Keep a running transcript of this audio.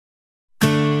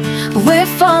We're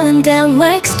falling down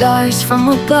like stars from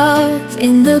above,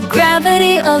 in the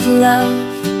gravity of love.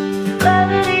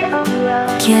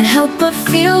 Can't help but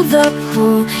feel the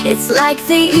pull. It's like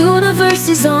the universe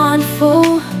is on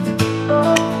full.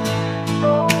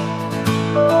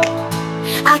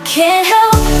 I can't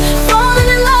help falling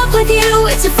in love with you.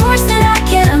 It's a force that I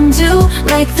can't undo.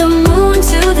 Like the moon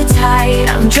to the tide,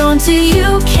 I'm drawn to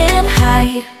you, can't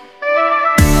hide.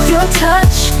 Your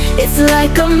touch, it's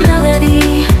like a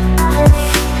melody,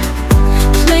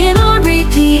 playing on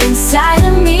repeat inside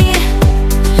of me.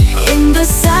 In the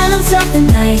silence of the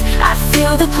night, I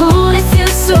feel the pull, it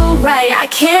feels so right. I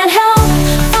can't help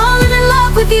falling in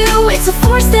love with you. It's a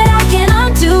force that I can't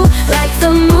undo. Like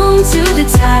the moon to the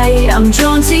tide, I'm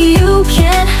drawn to you,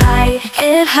 can't hide,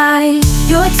 can't hide.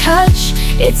 Your touch,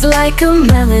 it's like a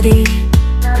melody,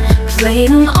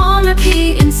 playing on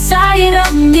repeat inside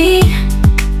of me.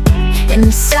 In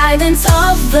the silence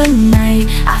of the night,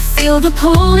 I feel the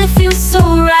pull, it feels so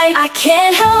right. I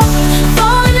can't help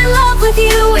falling in love with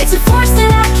you. It's a force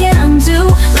that I can't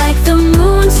undo. Like the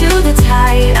moon to the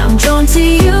tide, I'm drawn to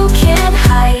you, can't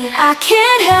hide. I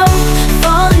can't help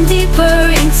falling deeper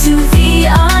into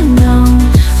the unknown,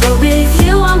 but with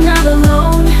you I'm not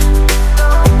alone.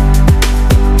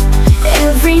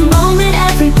 Every moment,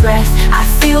 every breath, I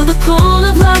feel the pull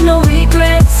of love, no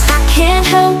regrets. I can't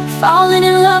help falling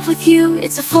in love with you.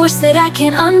 It's a force that I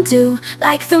can't undo.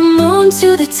 Like the moon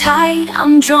to the tide,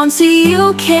 I'm drawn to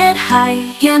you, can't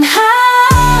hide, can't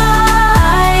hide.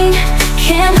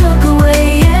 Can't look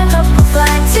away, can't help but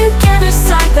fly together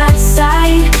side by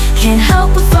side. Can't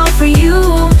help but fall for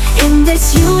you. In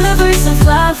this universe of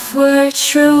love, we're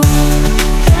true.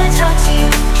 Can't talk to you,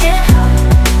 can't help,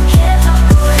 can't look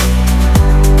away.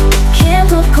 Can't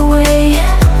look away,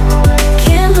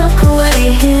 can't look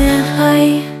away, can't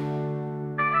hide.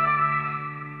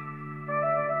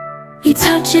 Your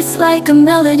touch, it's like a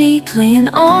melody, playing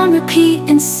on repeat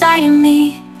inside of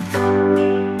me.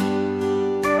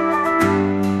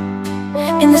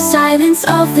 In the silence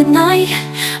of the night,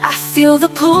 I feel the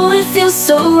pull, it feels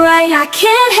so right. I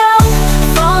can't help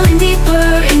falling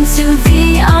deeper into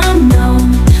the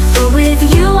unknown, but with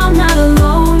you I'm not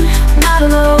alone, not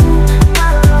alone.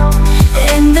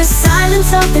 In the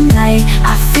silence of the night,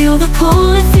 I feel the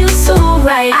pull, it feels so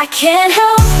right. I can't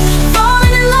help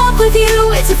falling in love with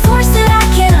you. It's a force that I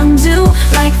can't undo.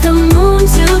 Like the moon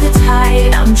to the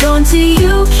tide, I'm drawn to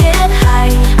you, can't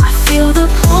hide. I feel the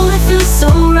pull, it feels so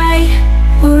right.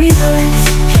 We're reverse,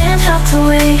 can't help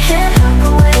away, can't look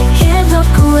away, can't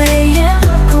look away, can't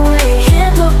look away,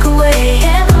 can't look away,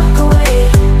 can't look away,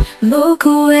 look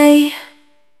away.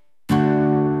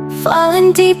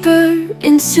 Falling deeper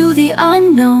into the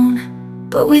unknown,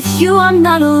 but with you I'm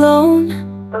not alone.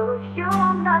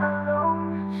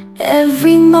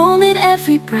 Every moment,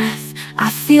 every breath, I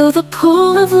feel the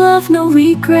pull of love, no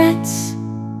regrets.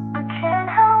 I can't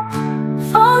help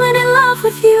falling in love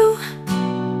with you.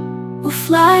 We'll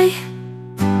fly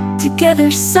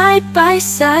together side by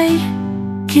side.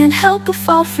 Can't help but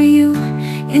fall for you.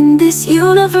 In this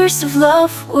universe of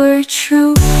love, we're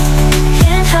true.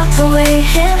 Can't help away,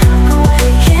 can't look away,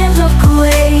 can't look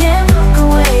away, can't look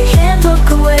away, can't look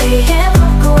away, can't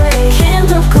look away, can't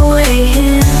look away,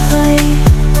 can't hide.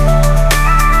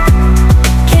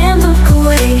 Can't look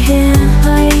away, can't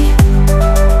hide.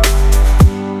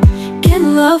 In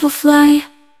love we'll fly.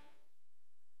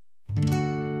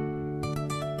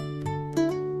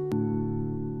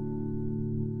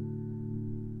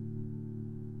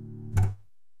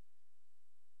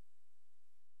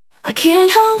 I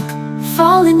can't help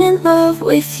falling in love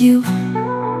with you.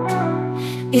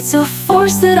 It's a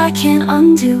force that I can't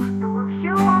undo.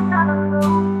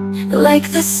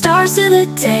 Like the stars of the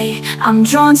day, I'm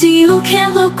drawn to you,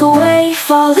 can't look away.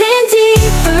 Falling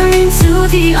deeper into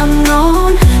the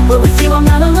unknown, but with you I'm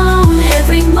not alone.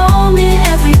 Every moment,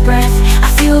 every breath, I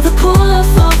feel the pull of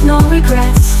love, no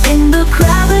regrets. In the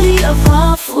gravity of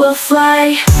love we'll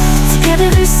fly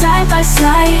together side by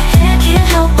side. Can't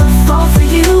help but fall for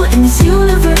you. In this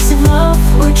universe of love,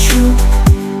 we're true.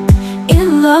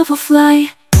 In love we'll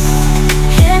fly.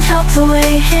 Can't help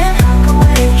away, can't look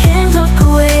away, can't look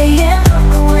away, can't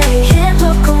look away, can't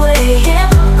look away,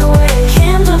 can't look away,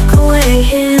 can't look away,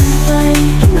 can't fly.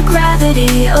 In the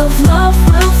gravity of love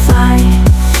we'll fly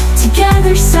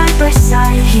together side by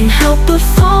side. Can't help but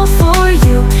fall for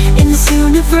you. In this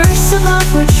universe of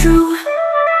love, we're true.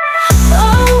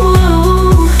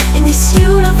 Oh, in this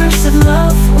universe of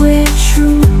love, we're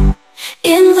true.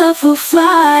 In love we'll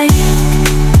fly.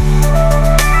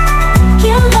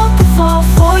 Can't help but fall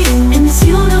for you. In this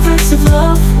universe of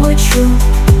love, we're true.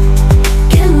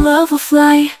 In love we'll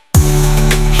fly.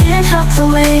 Can't help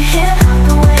away, can't help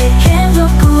away, can't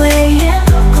look away, can't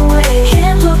look away,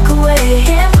 can't look away,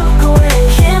 can't look away,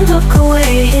 can't look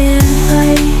away.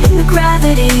 In the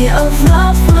gravity of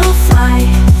love we'll fly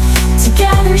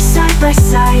together side by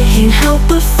side. Can't help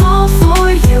but fall for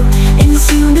you. In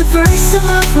this universe of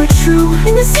love we're true.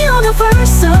 In this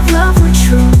universe of love we're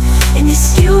true. In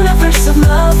this universe of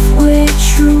love we're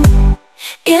true.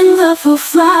 In love we'll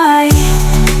fly.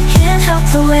 Can't help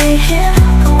away, can't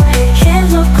look away,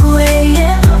 can't look away,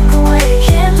 can't look away,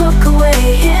 can't look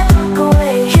away, can't look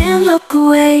away, can't look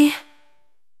away.